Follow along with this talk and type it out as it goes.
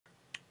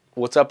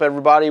What's up,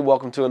 everybody?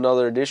 Welcome to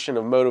another edition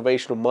of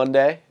Motivational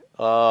Monday.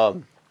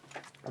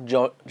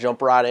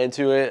 Jump right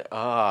into it.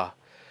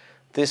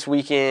 This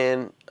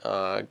weekend,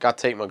 got to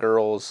take my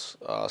girls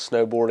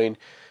snowboarding,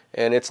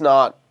 and it's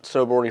not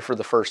snowboarding for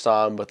the first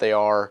time, but they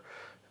are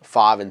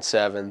 5 and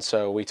 7.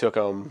 So we took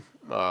them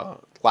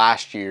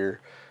last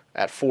year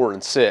at 4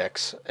 and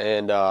 6,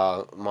 and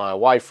my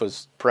wife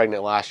was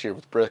pregnant last year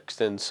with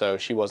Brixton, so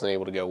she wasn't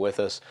able to go with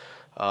us.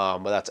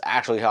 But that's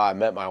actually how I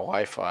met my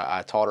wife.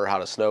 I taught her how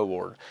to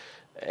snowboard,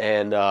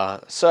 and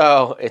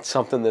so it's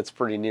something that's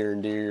pretty near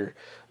and dear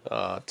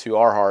to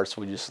our hearts.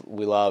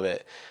 We love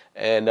it,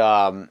 and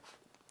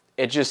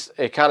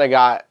it kind of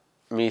got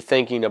me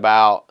thinking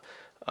about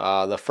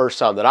the first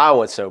time that I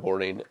went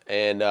snowboarding.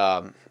 And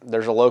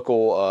there's a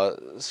local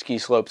ski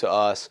slope to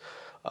us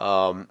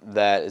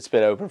that it's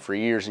been open for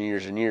years and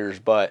years and years,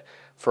 but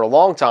for a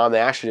long time they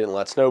actually didn't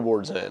let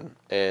snowboards in.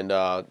 And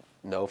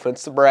no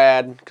offense to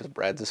Brad, because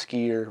Brad's a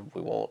skier.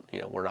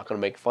 We're not going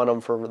to make fun of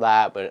him for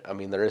that, but I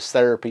mean, there is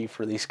therapy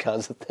for these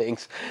kinds of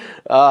things.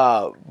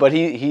 But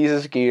he's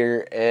a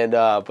skier, and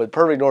but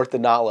Perfect North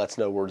did not let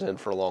snowboards in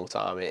for a long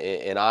time,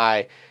 and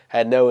I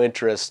had no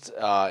interest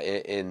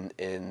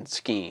in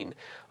skiing.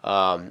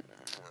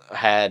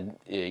 Had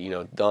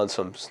done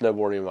some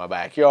snowboarding in my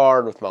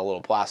backyard with my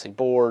little plastic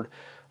board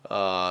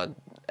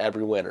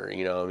every winter.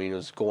 It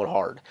was going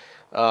hard.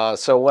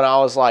 So when I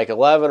was like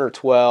 11 or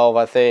 12,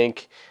 I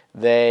think,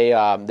 they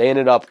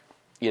ended up,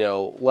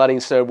 letting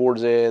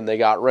snowboards in. They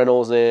got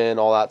rentals in,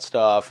 all that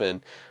stuff,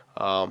 and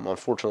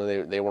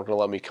unfortunately, they weren't going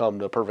to let me come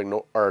to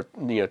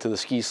to the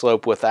ski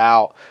slope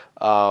without,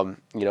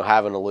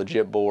 having a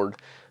legit board.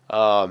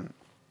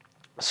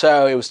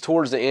 So it was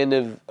towards the end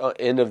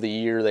of the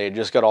year. They had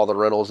just got all the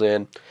rentals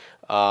in.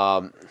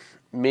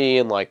 Me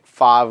and like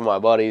 5 of my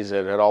buddies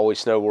that had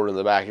always snowboarded in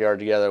the backyard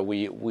together,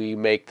 we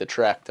make the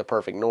trek to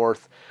Perfect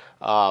North.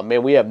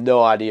 Man, we have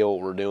no idea what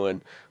we're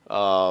doing.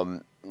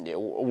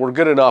 We're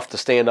good enough to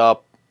stand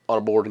up on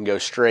a board and go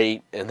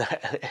straight, and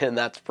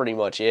that's pretty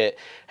much it.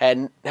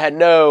 Had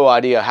no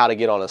idea how to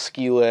get on a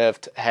ski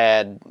lift.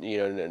 Didn't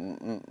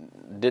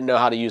know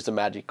how to use the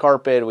magic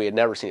carpet. We had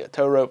never seen a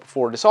tow rope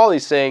before. Just all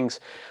these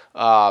things,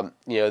 that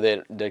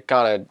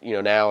kind of,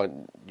 now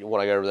when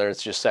I go over there,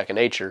 it's just second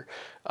nature.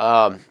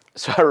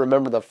 So I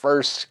remember the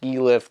first ski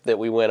lift that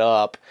we went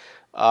up,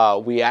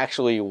 we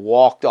actually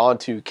walked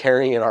onto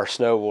carrying our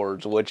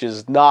snowboards, which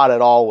is not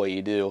at all what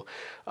you do.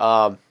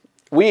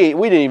 We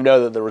didn't even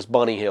know that there was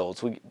bunny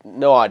hills.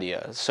 No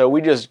idea. So we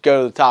just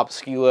go to the top of the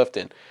ski lift,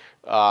 and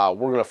we're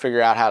going to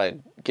figure out how to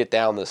get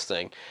down this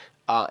thing.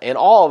 And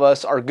all of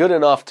us are good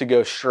enough to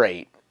go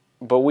straight,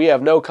 but we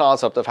have no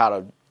concept of how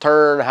to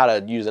turn, how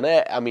to use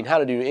how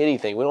to do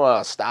anything. We don't know how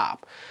to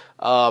stop.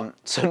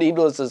 So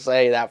needless to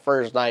say, that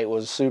first night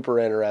was super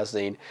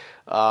interesting.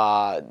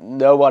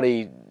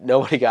 Nobody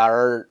got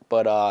hurt,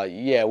 but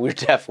yeah, we were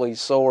definitely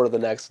sore the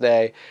next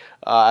day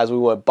as we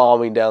went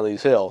bombing down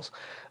these hills.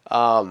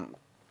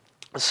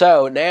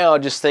 So now,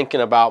 just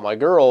thinking about my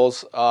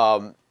girls,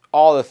 all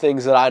the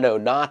things that I know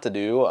not to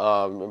do.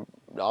 I'm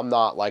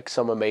not like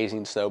some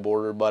amazing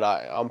snowboarder, but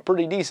I'm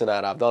pretty decent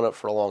at it. I've done it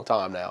for a long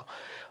time now.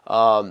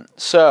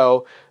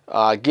 So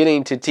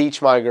getting to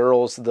teach my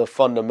girls the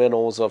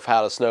fundamentals of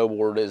how to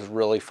snowboard is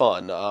really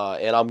fun.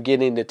 And I'm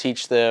getting to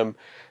teach them,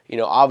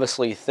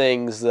 obviously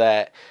things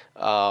that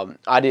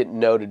I didn't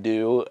know to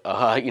do,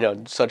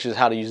 such as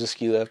how to use a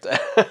ski lift,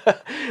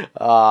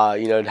 how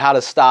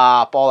to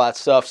stop, all that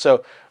stuff.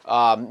 So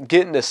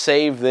getting to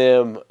save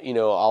them,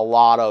 a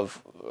lot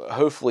of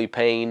hopefully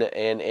pain,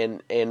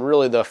 and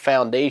really the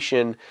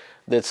foundation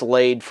that's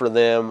laid for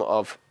them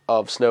of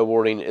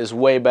snowboarding is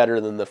way better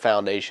than the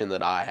foundation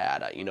that I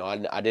had.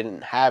 I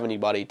didn't have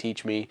anybody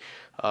teach me.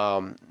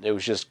 It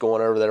was just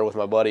going over there with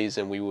my buddies,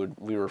 and we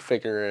were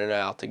figuring it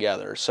out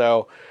together.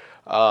 So,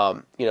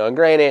 and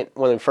granted,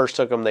 when we first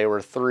took them, they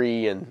were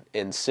 3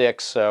 and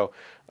 6. So,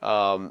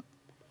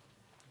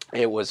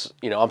 it was,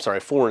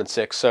 4 and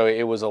 6. So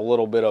it was a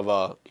little bit of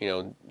a,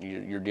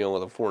 you're dealing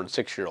with a 4 and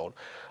 6 year old.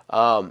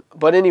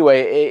 But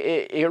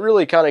anyway, it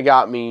really kind of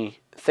got me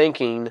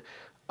thinking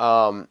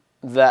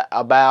that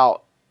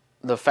about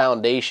the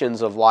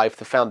foundations of life,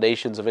 the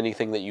foundations of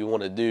anything that you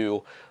want to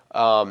do.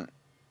 And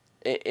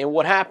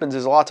what happens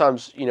is, a lot of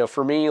times,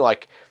 for me,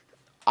 like,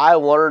 I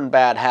learned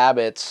bad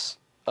habits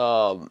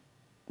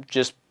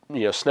just,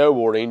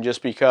 snowboarding,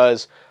 just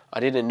because I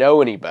didn't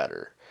know any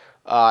better.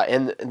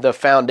 And the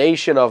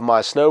foundation of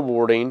my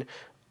snowboarding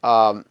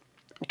kind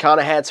of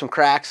had some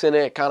cracks in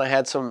it, kind of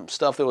had some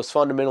stuff that was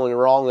fundamentally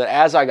wrong, that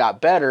as I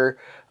got better,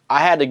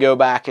 I had to go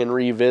back and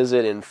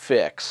revisit and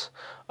fix.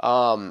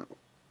 And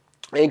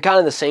kind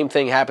of the same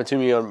thing happened to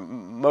me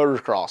on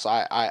motocross.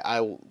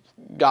 I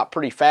got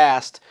pretty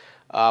fast,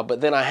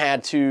 but then I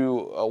had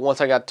to, once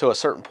I got to a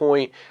certain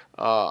point,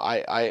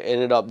 I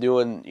ended up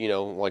doing,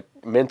 like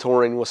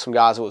mentoring with some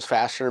guys that was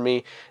faster than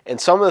me. And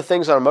some of the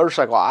things on a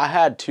motorcycle, I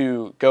had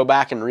to go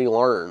back and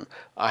relearn.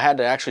 I had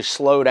to actually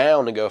slow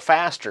down and go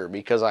faster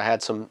because I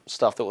had some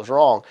stuff that was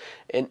wrong.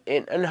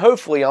 And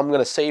hopefully I'm going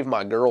to save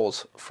my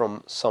girls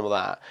from some of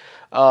that.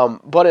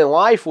 But in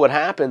life, what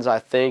happens, I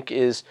think,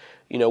 is,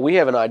 we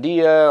have an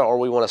idea, or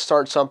we want to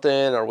start something,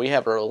 or we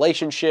have a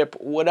relationship,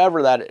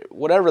 whatever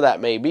that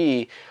may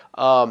be.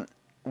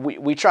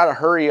 We try to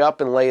hurry up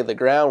and lay the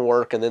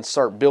groundwork, and then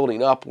start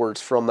building upwards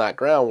from that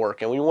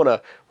groundwork. And we want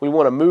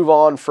to move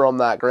on from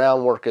that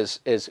groundwork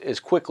as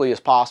quickly as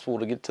possible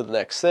to get to the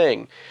next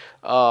thing.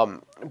 But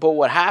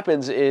what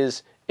happens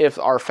is, if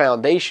our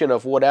foundation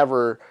of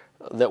whatever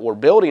that we're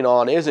building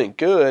on isn't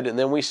good, and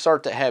then we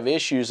start to have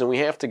issues, and we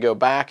have to go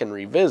back and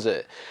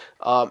revisit.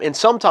 And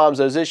sometimes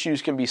those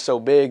issues can be so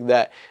big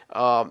that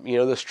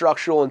the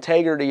structural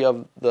integrity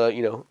of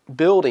the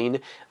building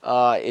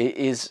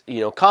is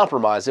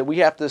compromised, that we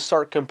have to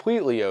start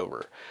completely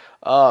over.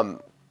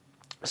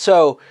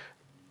 So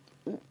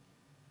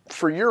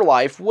for your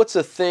life, what's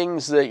the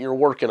things that you're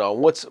working on?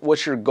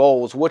 What's your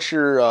goals? What's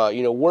your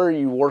where are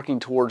you working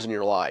towards in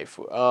your life?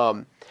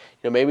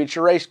 Maybe it's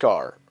your race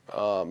car.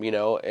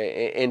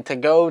 And to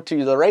go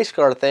to the race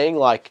car thing,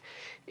 like,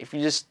 if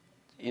you just,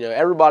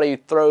 everybody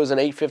throws an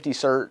 850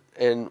 cert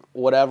and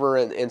whatever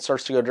and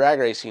starts to go drag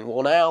racing.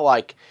 Well, now,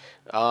 like,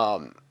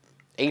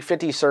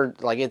 850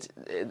 cert, like,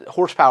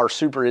 horsepower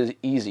super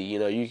easy.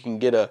 You can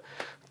get a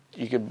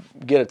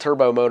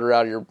turbo motor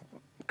out of your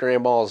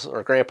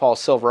grandpa's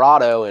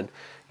Silverado and,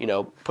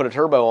 put a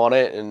turbo on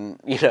it, and,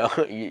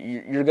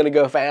 you're going to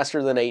go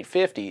faster than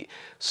 850.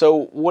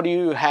 So what are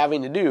you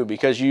having to do?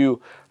 Because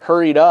you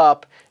hurried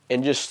up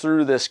and just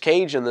threw this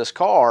cage in this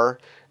car,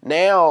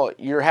 now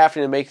you're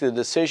having to make the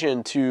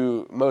decision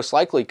to most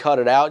likely cut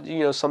it out.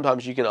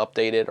 Sometimes you can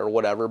update it or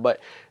whatever, but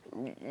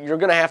you're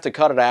going to have to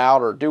cut it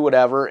out or do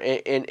whatever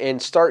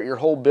and start your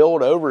whole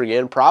build over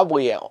again,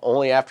 probably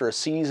only after a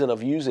season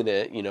of using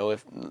it,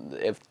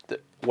 if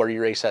where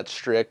you race that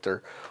strict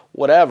or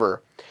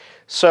whatever.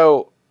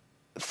 So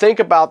think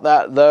about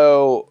that,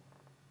 though,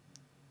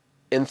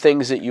 in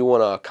things that you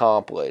want to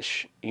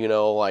accomplish.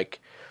 Like,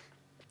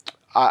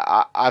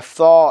 I've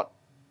thought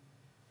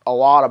a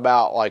lot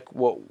about, like,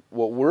 what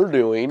we're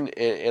doing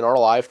in our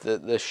life,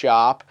 the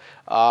shop,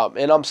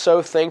 and I'm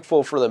so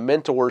thankful for the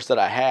mentors that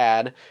I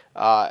had,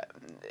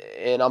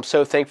 and I'm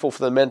so thankful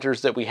for the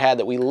mentors that we had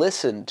that we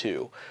listened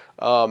to.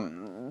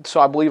 So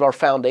I believe our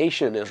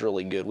foundation is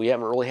really good. We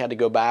haven't really had to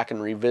go back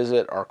and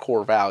revisit our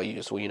core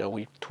values.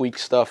 We tweak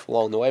stuff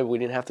along the way, but we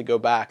didn't have to go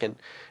back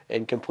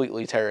and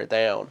completely tear it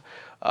down.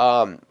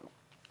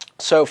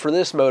 So for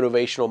this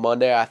Motivational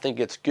Monday, I think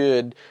it's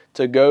good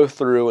to go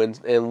through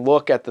and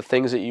look at the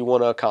things that you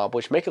want to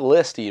accomplish. Make a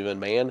list even,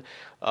 man,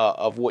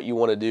 of what you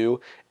want to do.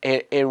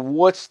 And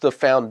what's the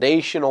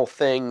foundational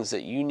things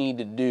that you need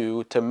to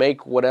do to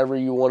make whatever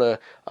you want to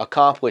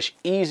accomplish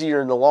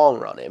easier in the long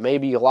run. It may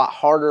be a lot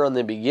harder in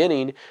the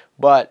beginning,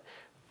 but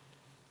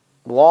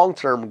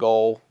long-term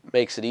goal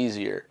makes it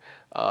easier.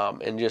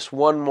 And just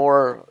one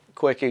more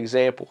quick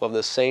example of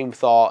the same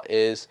thought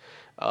is,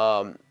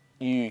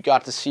 you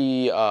got to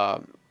see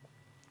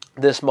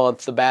this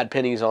month the Bad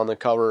Pennies on the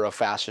cover of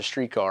Fastest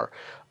Streetcar.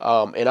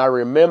 And I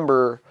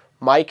remember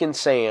Mike and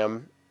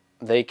Sam,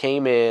 they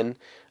came in,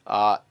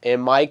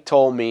 and Mike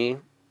told me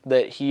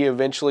that he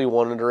eventually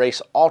wanted to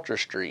race Ultra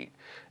Street.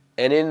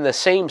 And in the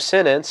same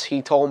sentence,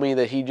 he told me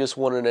that he just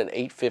wanted an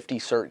 850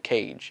 cert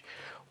cage.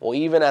 Well,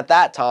 even at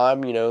that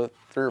time, 3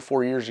 or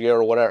 4 years ago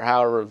or whatever,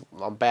 however,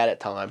 I'm bad at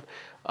time,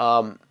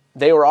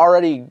 they were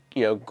already,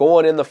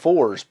 going in the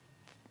fours,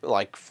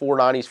 like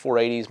 490s,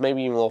 480s,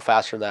 maybe even a little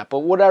faster than that. But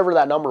whatever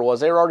that number was,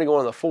 they were already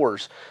going in the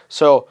fours.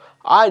 So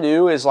I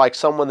knew, as like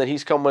someone that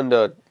he's coming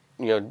to,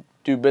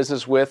 do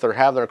business with or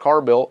have their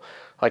car built,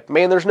 like,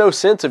 man, there's no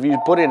sense of you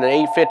putting an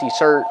 850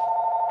 cert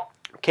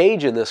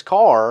cage in this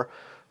car,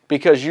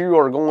 because you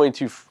are going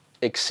to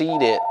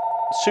exceed it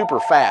super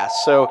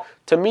fast. So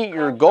to meet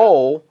your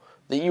goal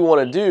that you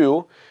want to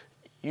do,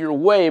 you're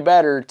way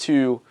better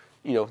to,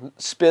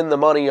 spend the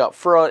money up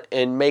front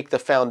and make the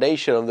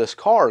foundation of this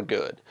car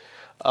good.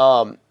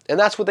 And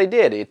that's what they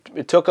did.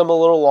 It took them a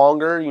little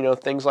longer,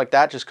 things like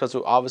that, just because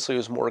obviously it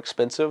was more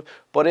expensive.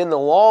 But in the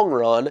long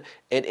run,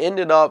 it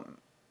ended up,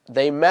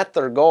 they met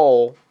their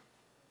goal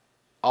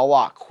a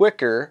lot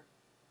quicker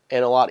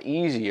and a lot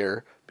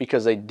easier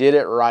because they did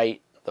it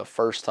right the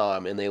first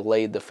time and they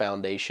laid the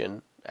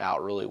foundation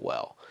out really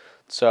well.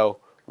 So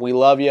we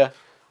love you.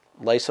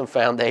 Lay some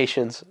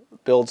foundations,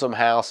 build some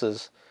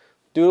houses,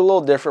 do it a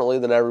little differently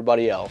than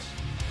everybody else.